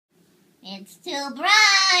It's too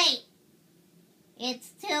bright.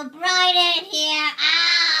 It's too bright in here.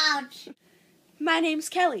 Ouch. My name's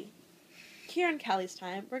Kelly. Here in Kelly's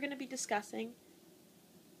Time, we're going to be discussing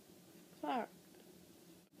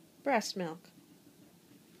breast milk.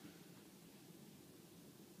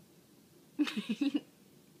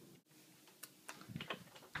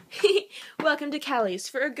 Welcome to Kelly's.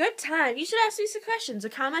 For a good time, you should ask me some questions. A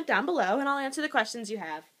comment down below, and I'll answer the questions you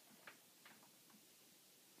have.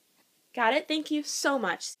 Got it? Thank you so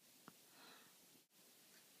much.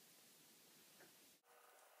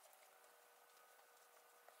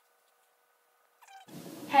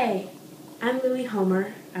 Hey, I'm Lily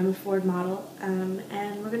Homer. I'm a Ford model, and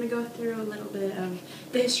we're going to go through a little bit of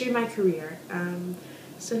the history of my career.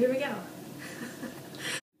 So here we go.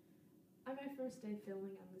 On my first day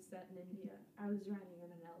filming on the set in India, I was riding on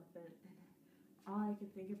an elephant, and all I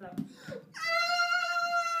could think about...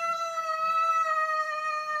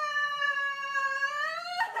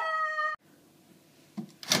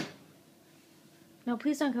 No,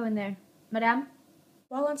 please don't go in there. Madame?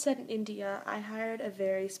 While on set in India, I hired a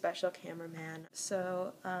very special cameraman,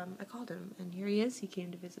 so I called him, and here he is. He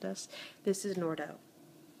came to visit us. This is Nordo.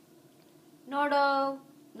 Nordo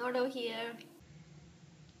here.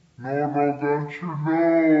 Nordo, don't you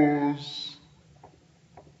nose?